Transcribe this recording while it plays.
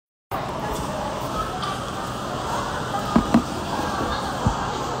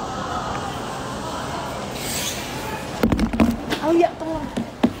tolong.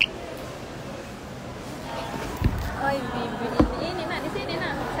 Oh ini nak di sini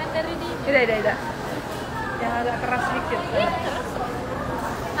nak sandar ini. Tidak. Yang agak keras sedikit. Terus.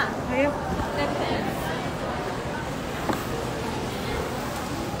 Nah, Ayo. dari sana.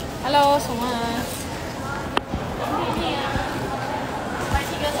 Halo semua. Ini ya.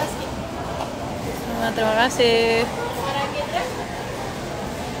 Masih gasas nih. Terima kasih.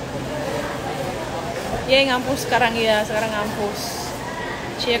 Yeay, ngampus sekarang ya, sekarang ngampus.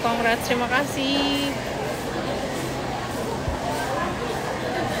 Cie, congrats, terima kasih.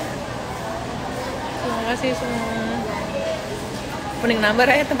 Terima kasih semua. Mending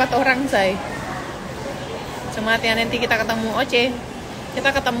nambah ya tempat orang, say. Semangat ya, nanti kita ketemu. Oce, kita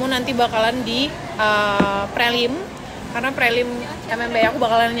ketemu nanti bakalan di prelim. Karena prelim MMB aku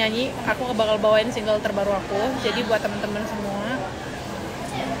bakalan nyanyi. Aku bakal bawain single terbaru aku. Jadi buat teman-teman semua,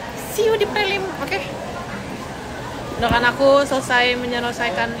 see you di prelim, oke? Doakan aku selesai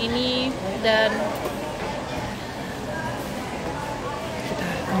menyelesaikan ini dan kita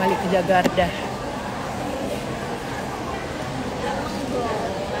kembali ke Jakarta.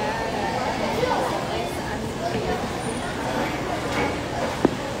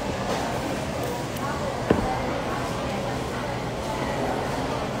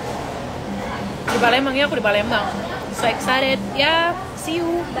 Di Palembang ya, aku di Palembang. So excited ya, see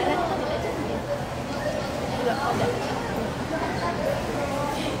you.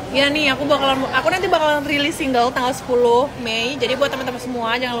 Ya nih, aku nanti bakalan rilis single tanggal 10 Mei. Jadi buat teman-teman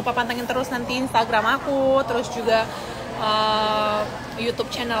semua jangan lupa pantengin terus nanti Instagram aku, terus juga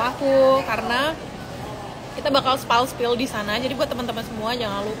YouTube channel aku karena kita bakal spill di sana. Jadi buat teman-teman semua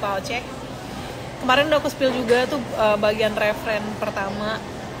jangan lupa cek. Kemarin udah aku spill juga tuh bagian referen pertama.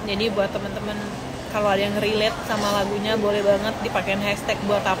 Jadi buat teman-teman kalau ada yang relate sama lagunya boleh banget dipakein hashtag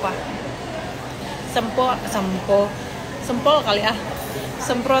buat apa? Sempol kali ah.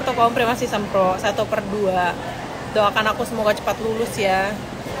 Sempro atau kompre masih sempro 1/2. Doakan aku semoga cepat lulus ya.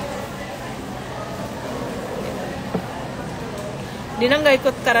 Dina nggak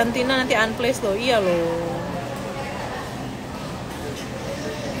ikut karantina nanti unplaced loh. Iya loh.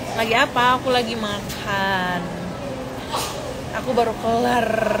 Lagi apa? Aku lagi makan. Aku baru kelar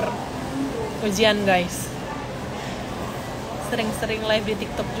ujian guys. Sering-sering live di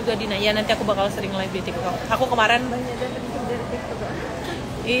TikTok juga Dina. Ya nanti aku bakal sering live di TikTok. Aku kemarin Banyak dari TikTok.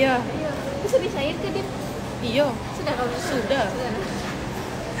 Iya. Bisa dicair ke dia? Iya. Sudah kamu? Sudah.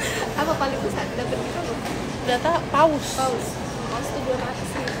 Apa paling besar dapat kita? Data paus. Paus itu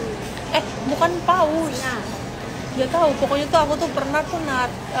 200.000. Bukan paus. Nah, Gak tahu. Pokoknya tuh aku tuh pernah tuh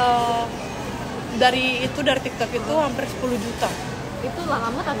dari TikTok itu hampir 10 juta. itu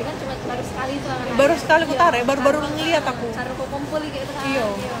lama tapi kan cuma baru sekali itu kan. Baru sekali aku tarik, baru ngeliat aku. Cara aku kumpul gitu kan. Iya.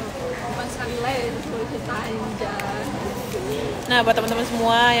 Kompas sekali lah itu 10 juta anjay. Nah, buat teman-teman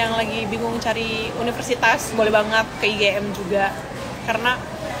semua yang lagi bingung cari universitas, boleh banget ke IGM juga. Karena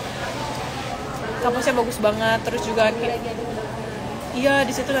kampusnya bagus banget, terus juga iya,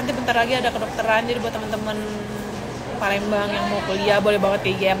 di situ nanti bentar lagi ada kedokteran. Jadi buat teman-teman Palembang yang mau kuliah boleh banget ke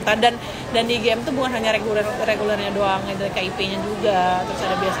IGM. Dan di IGM tuh bukan hanya regulernya doang, ada KIP-nya juga, terus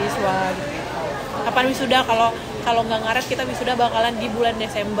ada beasiswa gitu. Kapan wisuda? Kalau nggak ngaret kita wisuda bakalan di bulan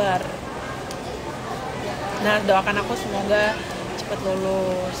Desember. Nah, doakan aku semoga cepet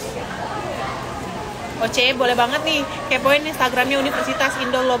lulus. Oce, boleh banget nih kepoin Instagramnya Universitas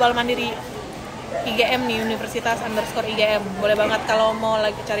Indo Global Mandiri IGM nih, Universitas_IGM. Boleh banget kalau mau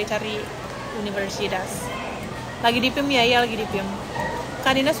lagi cari-cari universitas. Lagi di PIM ya, lagi di PIM.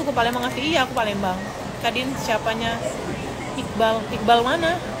 Kadina suku Palembang asli, iya aku Palembang. Kadin siapanya? Iqbal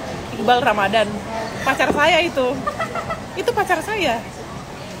mana? Iqbal Ramadan. Pacar saya itu. Itu pacar saya.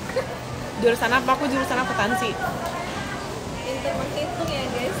 Jurusan apa? Aku jurusan akuntansi. Pintar menghitung ya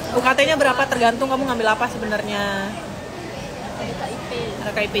guys. UKT-nya berapa tergantung kamu ngambil apa sebenarnya. Ada KIP.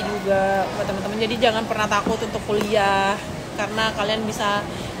 Ada KIP juga buat teman-teman. Jadi jangan pernah takut untuk kuliah karena kalian bisa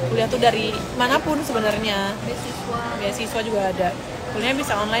kuliah tuh dari manapun sebenarnya. Beasiswa juga ada. Kuliahnya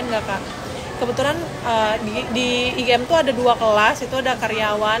bisa online nggak kak? Kebetulan di IGM tuh ada 2 kelas, itu ada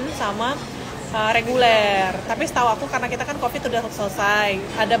karyawan sama reguler. Tapi setahu aku karena kita kan COVID udah selesai,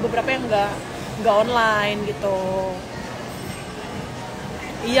 ada beberapa yang nggak online gitu.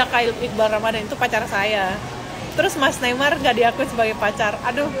 Iya, Kak Iqbal Ramadan itu pacar saya. Terus Mas Neymar nggak diakui sebagai pacar.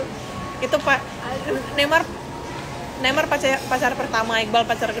 Aduh, itu Neymar pacar pertama, Iqbal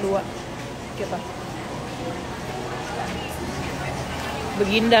pacar kedua. Gitu.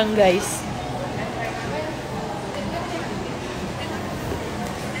 Begindang guys.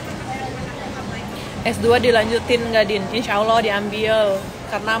 S2 dilanjutin nggak Din? Insya Allah diambil.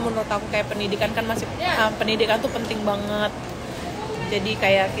 Karena menurut aku kayak pendidikan kan masih pendidikan tuh penting banget. Jadi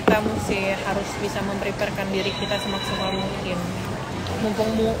kayak kita mesti harus bisa mempreparekan diri kita semaksimal mungkin.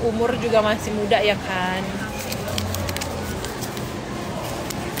 Mumpung umur juga masih muda ya kan.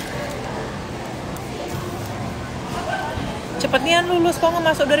 Cepetnya lulus kok nggak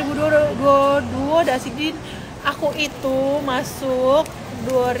masuk 2022 dah sih Din. Aku itu masuk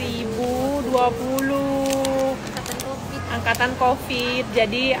 2020 angkatan COVID.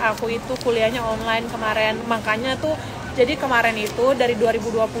 Jadi aku itu kuliahnya online kemarin. Makanya tuh jadi kemarin itu dari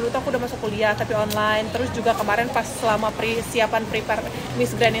 2020 tuh aku udah masuk kuliah tapi online. Terus juga kemarin pas selama persiapan prepare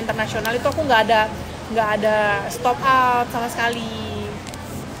Miss Grand Internasional itu aku nggak ada stop out sama sekali.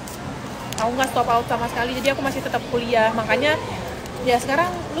 Aku nggak stop out sama sekali. Jadi aku masih tetap kuliah. Makanya ya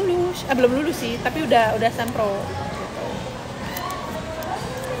sekarang lulus. Belum lulus sih, tapi udah sempro. Gitu.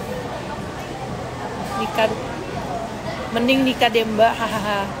 Nikah mending nikah deh mbak,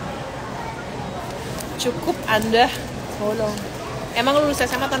 hahaha. Cukup Anda tolong. Emang lulus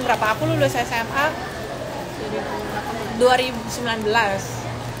SMA tahun berapa? Aku lulus SMA 2019.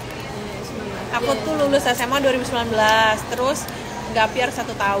 Aku tuh lulus SMA 2019, terus gap year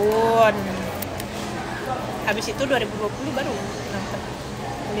 1 tahun. Habis itu 2020 baru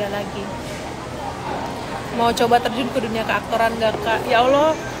kuliah lagi. Mau coba terjun ke dunia keaktoran gak kak? Ya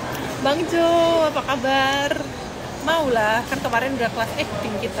Allah, Bang Jo, apa kabar? Maulah, kan kemarin udah kelas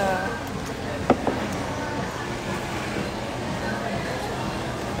acting kita.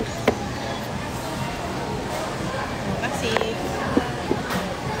 Terima kasih.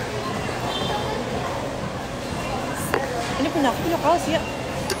 Ini punya aku punya kaos ya.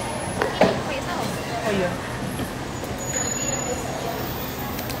 Oh iya.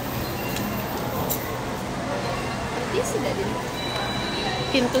 Berarti sudah di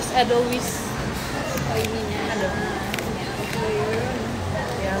Pintus Edelweiss. oh ininya. Ada. Ya,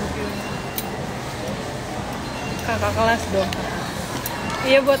 Ya ampun. Kakak kelas dong.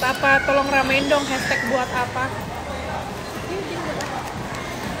 Iya buat apa? Tolong ramein dong hashtag buat apa?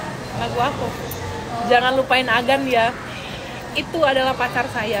 Lagu aku. Jangan lupain Agan ya. Itu adalah pacar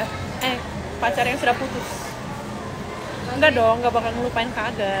saya. Pacar yang sudah putus. Enggak dong, enggak bakal ngelupain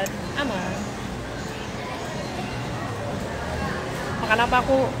Kak Agan. Aman. Makan apa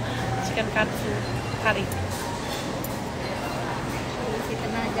aku? Chicken katsu kari. si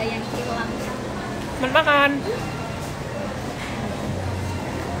tenaga yang hilang. Makan.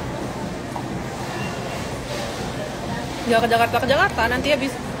 Ya ke Jakarta nanti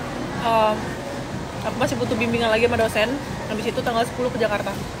habis aku masih butuh bimbingan lagi sama dosen. Habis itu tanggal 10 ke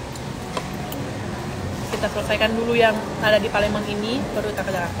Jakarta. Kita selesaikan dulu yang ada di Palembang ini, baru kita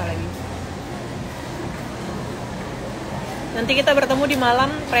ke Jakarta lagi. Nanti kita bertemu di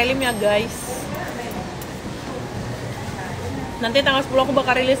malam prelim ya guys. Nanti tanggal 10 aku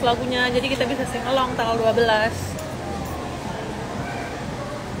bakal rilis lagunya, jadi kita bisa sing along tanggal 12.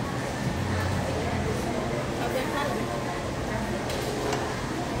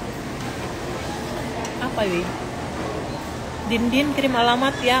 Apa Wi? Din kirim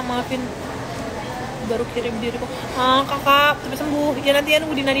alamat ya, maafin baru kirim diri kok. Kakak sampai sembuh ya, nanti ya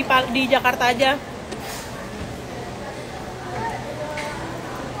nunggu Dina di Jakarta aja.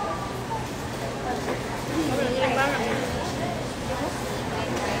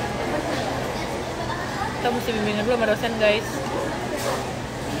 Kita mesti bimbingan dulu sama dosen guys.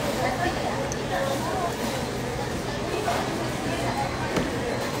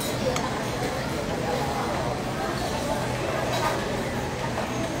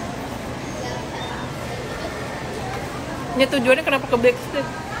 Ini tujuannya kenapa ke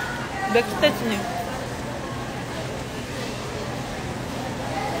backstage nih?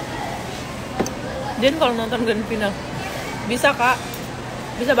 Din kalau nonton grand final bisa kak,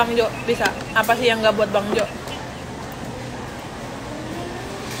 bisa Bang Jo, bisa. Apa sih yang nggak buat Bang Jo?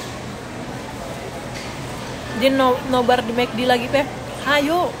 Din nobar di McD lagi Peh.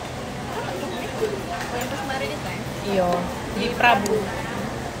 Hayo. Yang pas kemarin itu ya? Iyo di Prabu.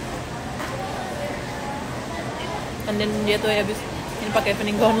 And then dia tuh habis ini pakai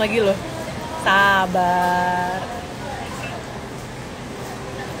evening gown lagi loh. Sabar.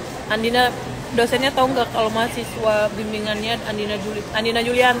 Andina dosennya tahu nggak kalau mahasiswa bimbingannya Andina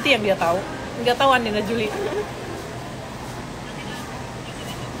Julianti yang dia tahu. Nggak tahu Andina Juli.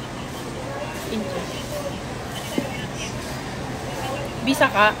 Bisa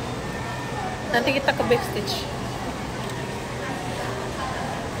kak. Nanti kita ke backstage.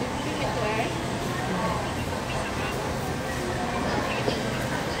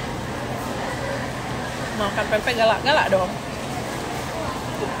 Makan pempek galak-galak dong.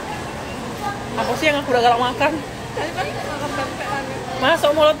 Apa sih yang aku udah galak makan? Tadi kan makan pempek lagi. Masuk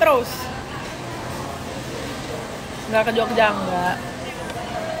mulut terus. Nggak ke Jogja, nggak.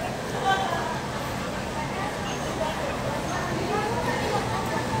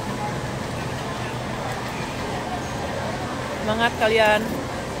 Semangat kalian.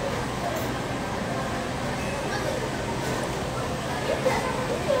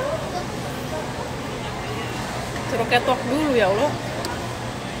 Suruh catwalk dulu ya Allah.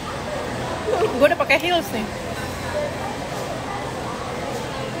 Gue udah pakai heels nih.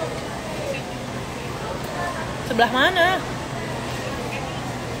 Sebelah mana?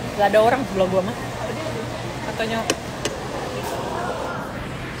 Gak ada orang sebelah gua mah. Katanya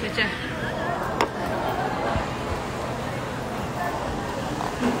Cece.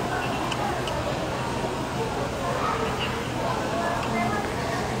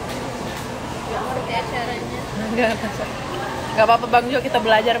 Gak ngerti acaranya. Gak apa-apa Bang Jo, kita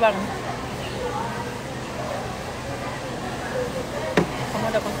belajar Bang. Kamu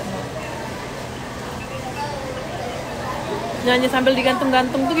ada konten nyanyi sambil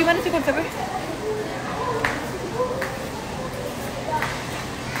digantung-gantung tuh gimana sih konsepnya?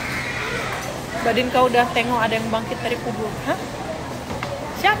 Badin kau udah tengok ada yang bangkit dari kubur. Hah?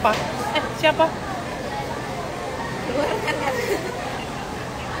 Siapa? Siapa? Luar kan kan.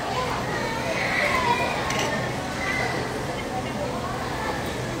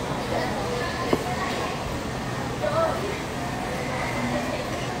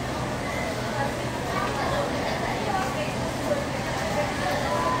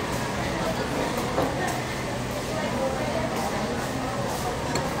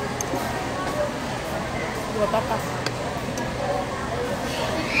 Buat apa?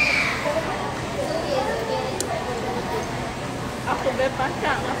 Aku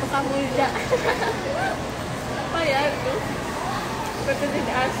berpaca, apa kamu tidak? Apa ya itu? Seperti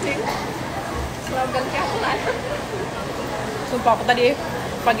tidak asing. Slogan kaplan. Sumpah aku tadi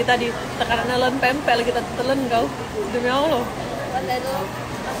pagi tadi tekanan nelen pempel kita telen kau. Demi Allah. Pada itu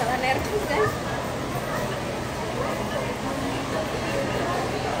masalah nervous guys.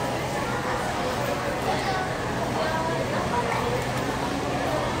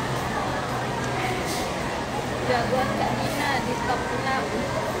 Jagoan Kak Nina di top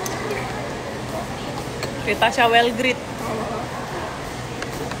 6. Rita Shawel Grit.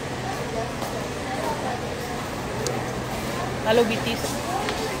 Lalu BTS.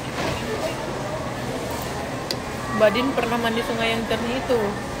 Badin pernah mandi sungai yang jernih itu.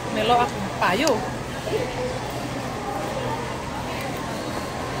 Melo aku payo.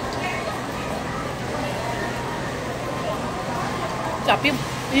 Capim.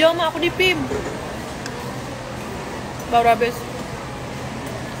 Iya mak aku di PIM. Baru habis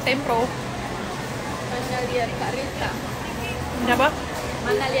Sempro. Mana lihat Kak Rita? Siapa?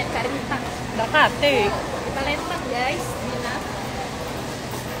 Mana lihat Kak Rita? Udah kate. Kita lempar guys, Nina.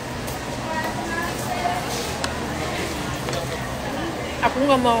 Aku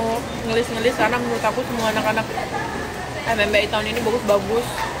nggak mau ngelis-ngelis karena menurut aku semua anak-anak MMBI tahun ini bagus-bagus.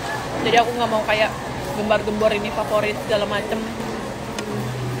 Jadi aku nggak mau kayak gembar-gembor ini favorit segala macem.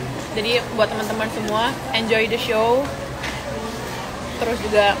 Jadi buat teman-teman semua, enjoy the show. Terus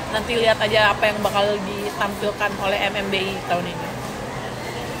juga nanti lihat aja apa yang bakal ditampilkan oleh MMBI tahun ini.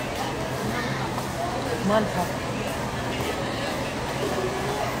 Mantap.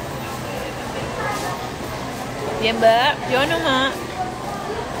 Ya Mbak, Yono Mak.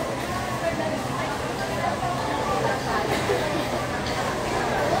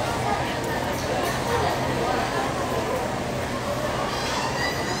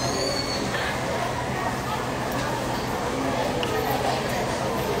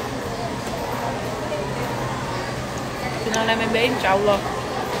 Final MMBI insya Allah.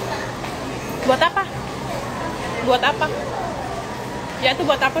 Buat apa? Buat apa? Ya itu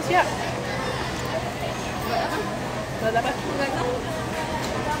buat apa sih ya? Buat apa? Enggak tahu.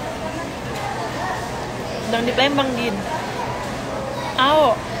 Sedang di Palembang, Din.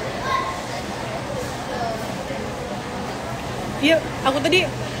 Ao. Iya, aku tadi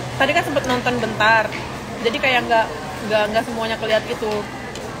kan sempet nonton bentar. Jadi kayak nggak semuanya kelihatan gitu.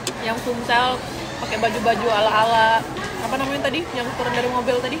 Yang Sumsel pakai baju-baju ala-ala apa namanya tadi? Yang turun dari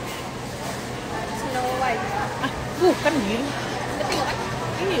mobil tadi? Snow White. Ah, bukan, Din. Betul kan?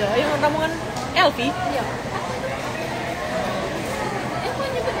 Iya, yang ramungan Elvi. Iya. Kok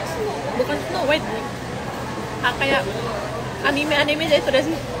nyebutnya Snow? Bukan Snow White, Din. Ah, kayak anime aja itu dah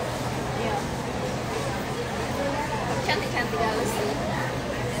sih. Iya. Cantik-cantik halus sih.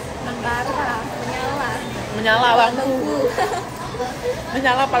 Mentara, Menyala bangku.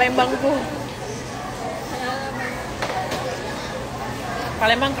 Menyala Palembangku.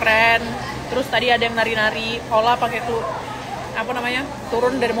 Palembang keren. Terus tadi ada yang nari-nari, Ola pakai tuh apa namanya?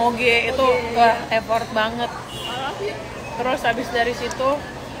 Turun dari moge itu wah, effort banget. Terus habis dari situ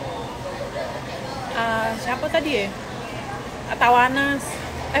siapa tadi ya? Tawanas.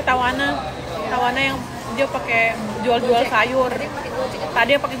 Tawana yang dia pakai jual-jual sayur. Tadi pakai Gojek. Tadi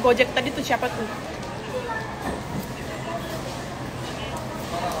yang pakai Gojek tadi tuh siapa tuh?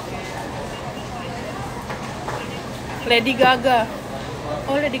 Lady Gaga.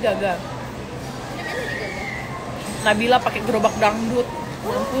 Oh, Lady Gaga. Nabila pakai gerobak dangdut.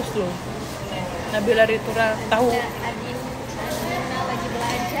 Mampus loh. Nabila Ritura tahu. Adina lagi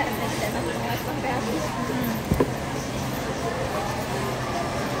belajar dan datang kelas sampai habis.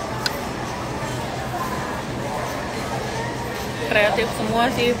 Kreatif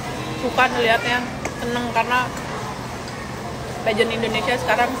semua sih, suka ngeliatnya, seneng karena pageant Indonesia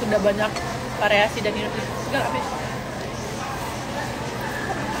sekarang sudah banyak variasi dan inovasi segala habis.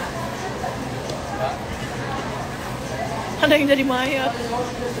 Ada yang jadi mayat.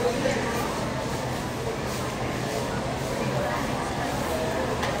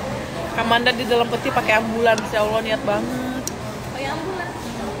 Kamanda di dalam peti pakai ambulans, ya Allah niat banget. Oh ya ambulan.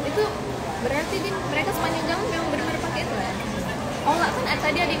 Itu berarti mereka sepanjang jalan memang benar-benar pakai itu ya. Ola kan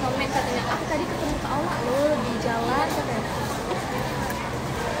tadi ada yang komen katanya, aku tadi ketemu Kak Ola loh di jalan katanya.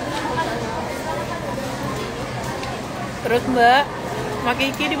 Terus Mbak, Mak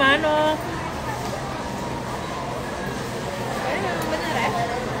Kiki di mana? Memang benar ya.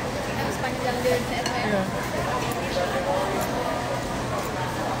 Yang sepanjang jalan di RCTI. Iya.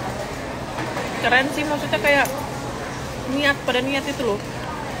 Keren sih, maksudnya kayak niat pada niat itu loh.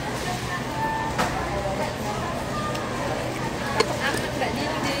 Amat nggak di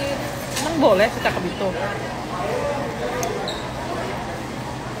Emang boleh secakap itu?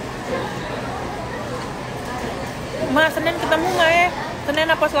 Ma, Senin ketemu nggak ya? Senin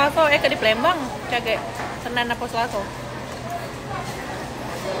apa Selasa? Ke di Palembang, Cage. Senin apa Selasa?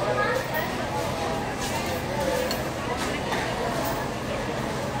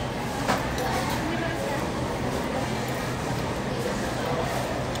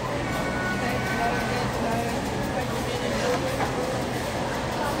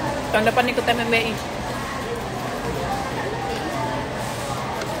 Tahun depan ikut MMBI.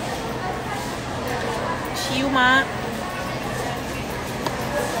 See you, Ma.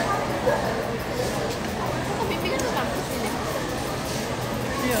 kok bimbingan ke kampus ini.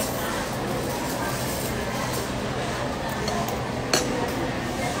 Iya.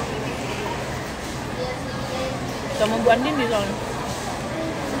 Sama Bu Andin di soalnya.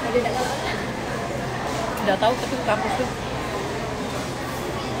 Ada dagang apa? Udah tahu tapi ke kampus tuh.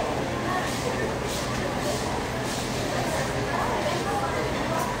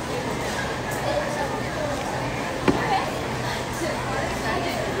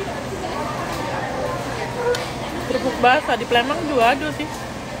 Kerupuk basah di Palembang juga ada sih.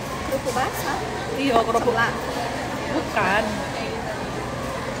 Kerupuk basah. Iya, kerupuk. Sebelah. Bukan.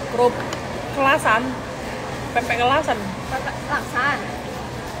 Kerupuk kelasan. Pempek kelasan. Laksan.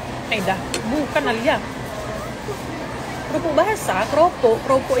 Dah, bukan Alia. Kerupuk basah,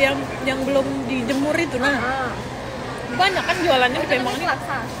 kerupuk yang belum dijemur itu nah. Ah. Banyak kan jualannya di Palembang ini.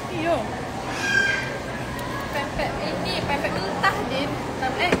 Laksan. Iya. Pempek mentah din.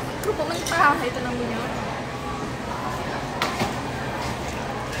 Kerupuk mentah itu namanya.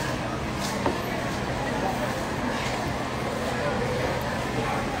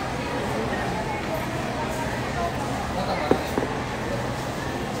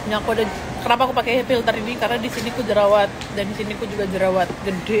 Ini aku ada, kenapa aku pakai filter ini? Karena di sini ku jerawat dan di sini ku juga jerawat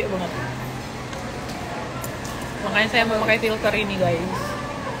gede banget. Makanya saya memakai filter ini, guys.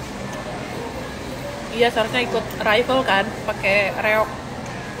 Iya, seharusnya ikut rival kan, pakai reok.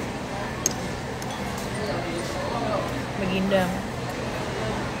 Begindang.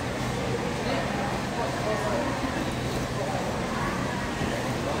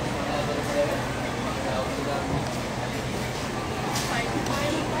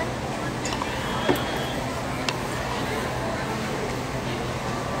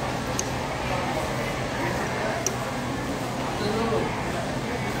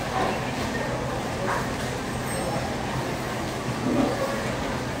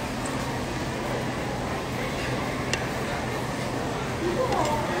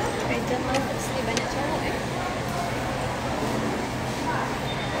 Meja mau pasti banyak cowok ya.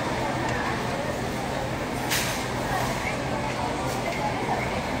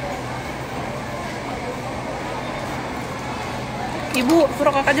 Ibu,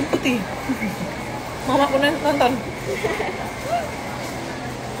 suruh kakak jemputi. Mama aku nonton.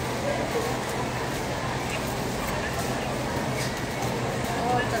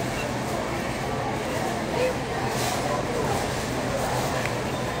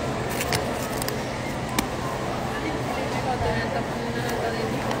 Kalau ternyata pernah nonton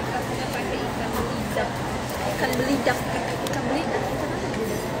ini, katanya pakai ikan belidak. Ikan belidak. Ikan belidak. Ikan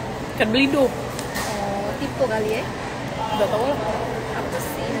apa? ikan belido. Oh, tipe kali ya. Udah tau lah. Apa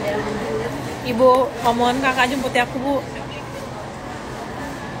sih dalam bulan? Ibu, omongan kakak jemput aku, Bu.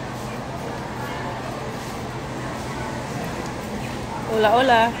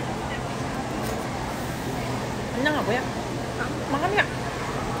 Olah-olah. Kenyang apa ya? Makan nggak?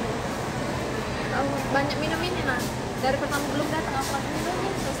 Banyak minum ini nah. Dari pertama belum datang aku langsung minum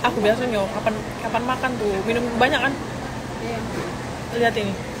nih. Aku biasanya kapan makan tuh minum banyak kan? Iya. Lihat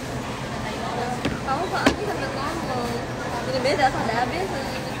ini. Kamu kok aku sampai ngomong. Ini beda sama habis.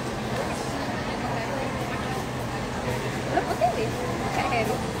 Lo oke deh. Kayak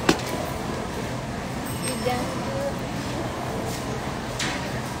Harry. Tidak.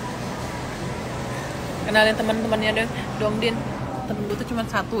 Kenalin teman-temannya dong, Din. Temen gue tuh cuma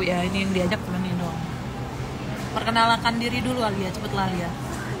satu ya, ini yang diajak temennya doang. Perkenalkan diri dulu Alia, cepet lah Alia.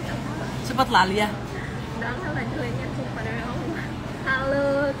 Cepet lah Alia. Udah angkat lah jeleknya sumpah dari Allah.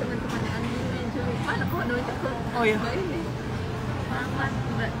 Halo teman-teman Andina juga. Mana kok nunjuk ke Oh iya. Mbak ini? Selamat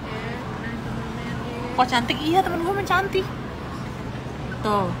Mbak dan teman-teman. Kok cantik? Iya, temen gue emang cantik.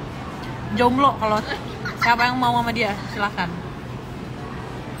 Tuh. Jomblo kalau siapa yang mau sama dia, silakan.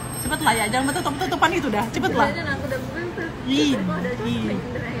 Cepet lah ya, jangan tutup-tutupan itu dah. Cepet lah. Jalan aku udah bentuk. Ih, Kok ada cocok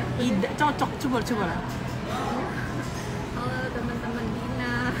Indra ya? Ida, cocok, coba lah. Halo teman-teman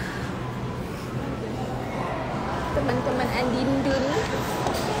Dina. Teman-teman Andindun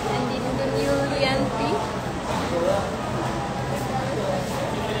Yulianti.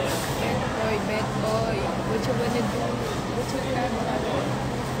 Bad boy. Gue coba neduh.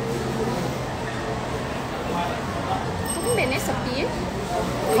 Tumbennya sepi ya?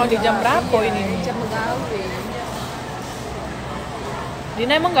 Kalau di jam berapa Iya, ini? jam gawe.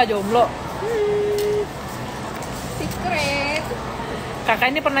 Dina emang gak jomblo? Secret. Kakak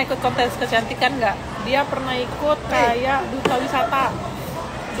ini pernah ikut kontes kecantikan nggak? Dia pernah ikut kayak duta wisata.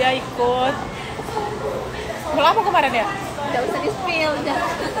 Dia ikut. Mau apa kemarin ya? Gak usah di-spill dah.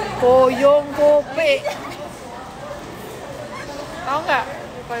 Koyong kope. Tahu nggak?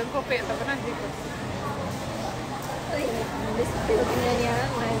 Koyong kope, tak pernah ikut. Di-spill penyanyian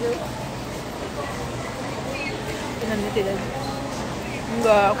maju. Nanti tidak.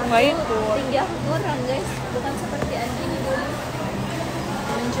 Enggak, aku nggak ikut. Tinggi aku kurang guys, bukan seperti Andini dulu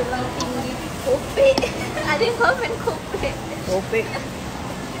menjulang tinggi. Kopi. Ada yang komen kopi. Kope.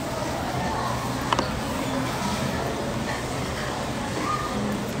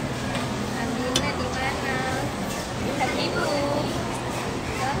 Andina di mana? Lihat ibu.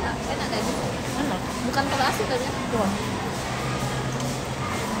 Kan ada gitu. Mana? Bukan kelas itu kan? Tuh.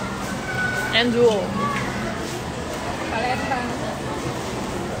 Andrew. Palembang.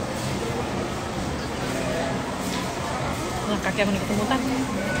 Nah, kaki aku nih ketemutan.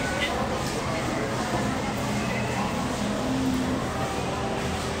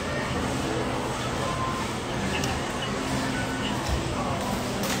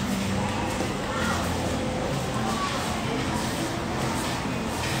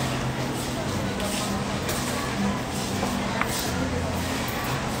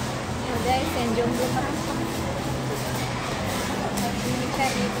 Udah, yang jomblo merampok.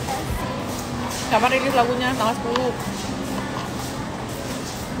 Mencari kasih. Kapan rilis lagunya? Tanggal 10.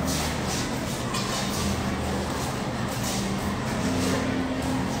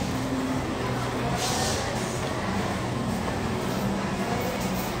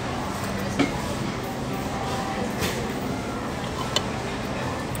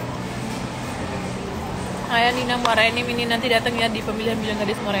 Ayah Nina Morenim ini nanti datang ya di pemilihan Bilang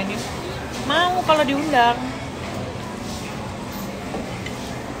Gadis Morenim. Mau kalau diundang.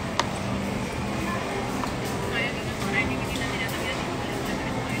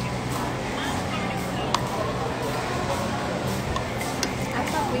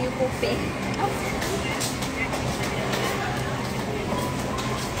 Apa puyuh kopi?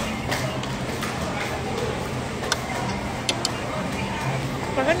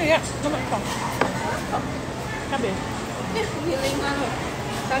 Makan ya, sama kok. Kabe. Healing malu.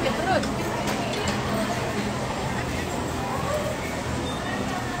 Kaget terus.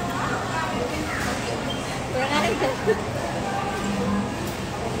 Kurang aja.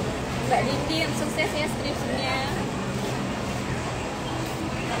 Mbak Dindin, sukses ya skripsinya.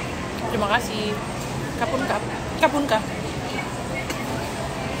 Terima kasih. Kapun kah?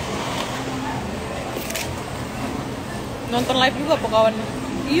 Nonton live juga po kawan.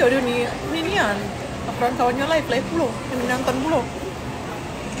 Iya dia nih, nian. Kawan kawannya live dulu, ini nonton dulu.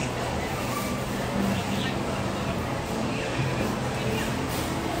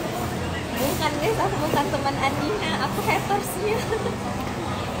 Bukan guys, aku bukan teman Andina, aku hatersnya.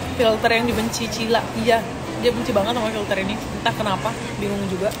 Filter yang dibenci Cila, iya. Dia benci banget sama filter ini. Entah kenapa, bingung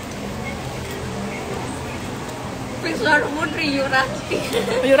juga. Suara Putri Yuranti.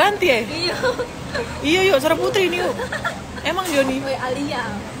 Yuranti ya? Iya. Iya yuk, Suara Putri ini yuk. Emang Joni? Woi Alia.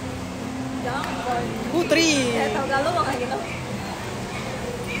 Jangan. Putri. Ya tau gak lu makan gitu.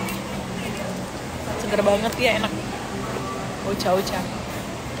 Seger banget ya, enak. Ocha.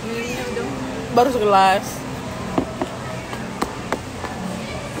 Iya udah. Baru segelas.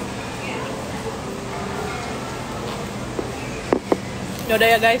 Yaudah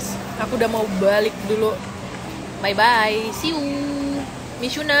ya guys, aku udah mau balik dulu. Bye bye, see you.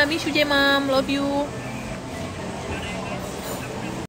 Miss you na, miss you Jemam, love you.